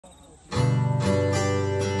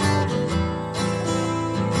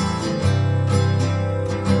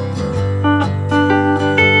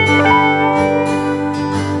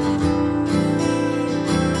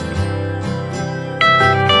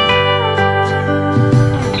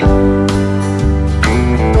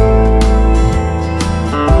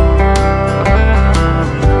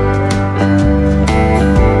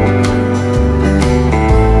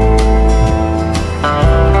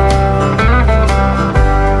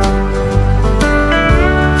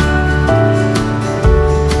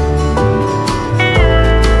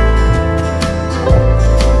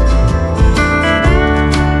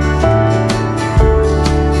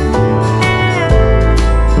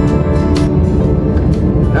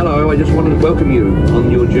I just wanted to welcome you on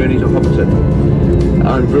your journey to Hobbiton.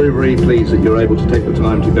 I'm very, very pleased that you're able to take the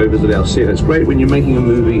time to go visit our set. It's great when you're making a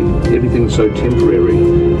movie, everything's so temporary.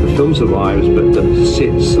 The film survives, but the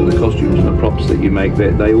sets and the costumes and the props that you make,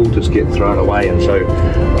 they all just get thrown away. And so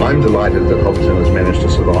I'm delighted that Hobbiton has managed to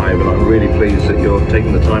survive, and I'm really pleased that you're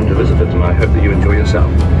taking the time to visit it, and I hope that you enjoy yourself.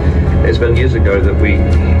 It's been years ago that we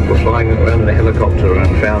were flying around in a helicopter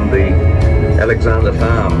and found the Alexander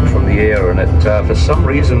Farm from the air, and it, for some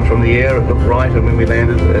reason from the air it looked right, and when we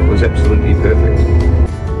landed it was absolutely perfect.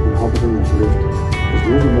 And Hobbiton was lived as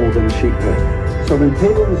little more than a sheep herd. So when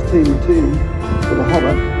Peter and his team returned to the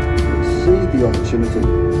Hobbit, they seized the opportunity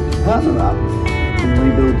to partner up and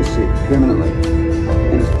rebuild the set permanently.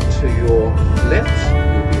 And to your left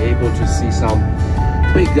you'll be able to see some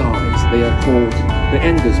big guys. They are called the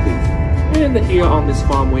Angus beef. And here on this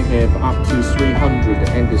farm we have up to 300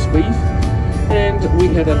 Angus beef. And we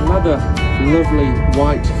had another lovely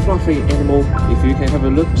white fluffy animal. If you can have a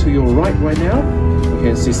look to your right now, you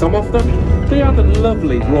can see some of them. They are the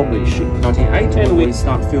lovely Bromley sheep. 1908, and we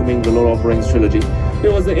start filming the Lord of the Rings trilogy.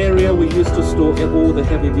 It was the area we used to store all the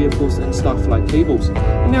heavy vehicles and stuff like cables.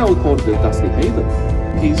 And now we call it the Dusty Haven.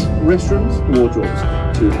 His restrooms, wardrobes,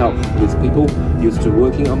 to help with people used to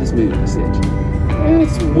working on this movie set.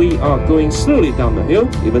 As we are going slowly down the hill,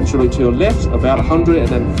 eventually to your left, about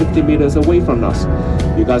 150 meters away from us,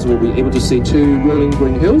 you guys will be able to see two rolling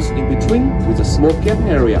green hills in between with a small camp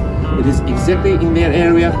area. It is exactly in that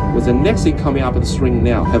area with the next thing coming up the string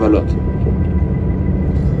now. Have a look.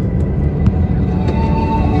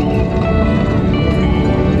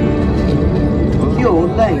 you're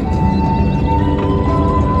late.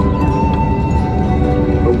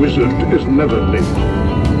 A wizard is never late,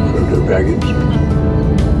 Frodo Baggins.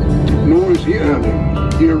 Nor is he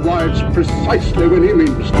early. He arrives precisely when he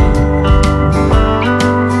means to.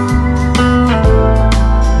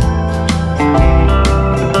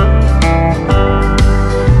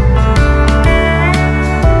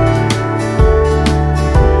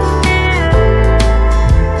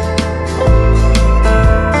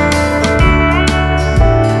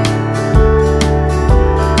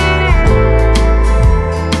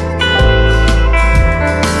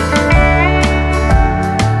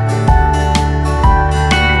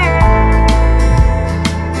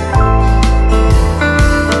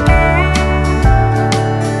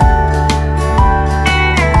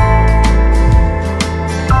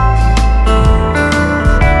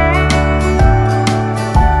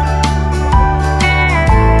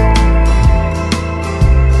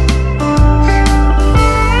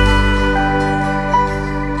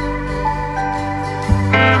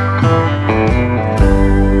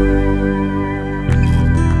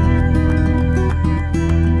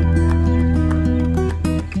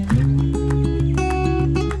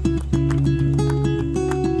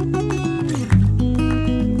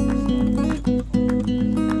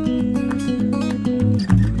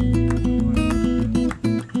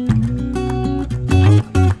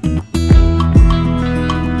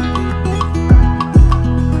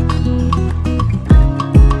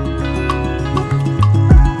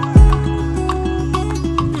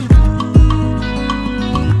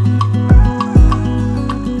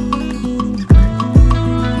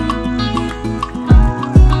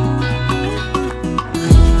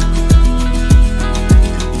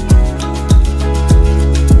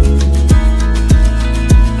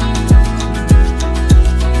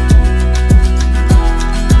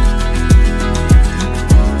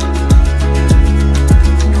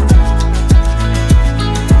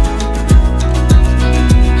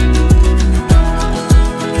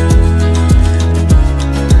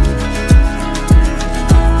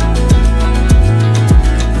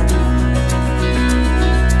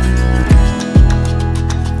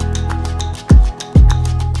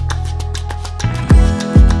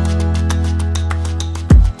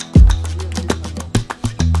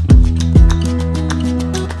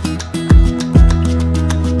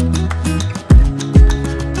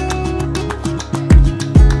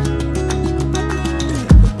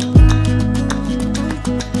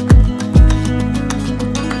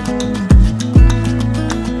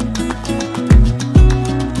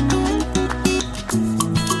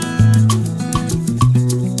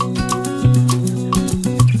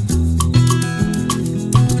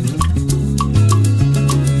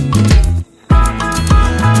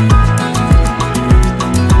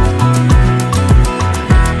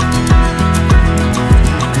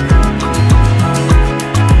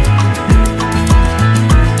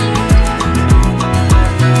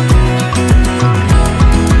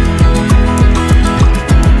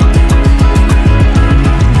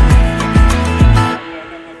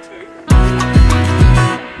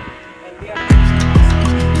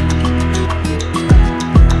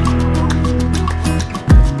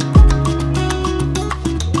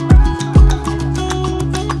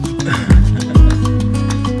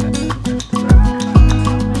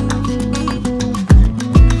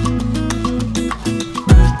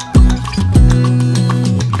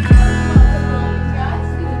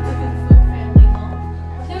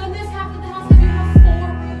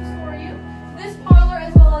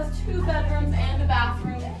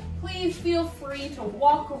 please feel free to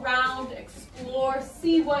walk around, explore,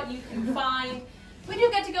 see what you can find. We do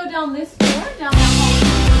get to go down this door, down that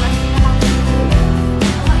hallway.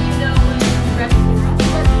 I'll let you know when you're ready for us.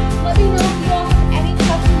 But let me know if you all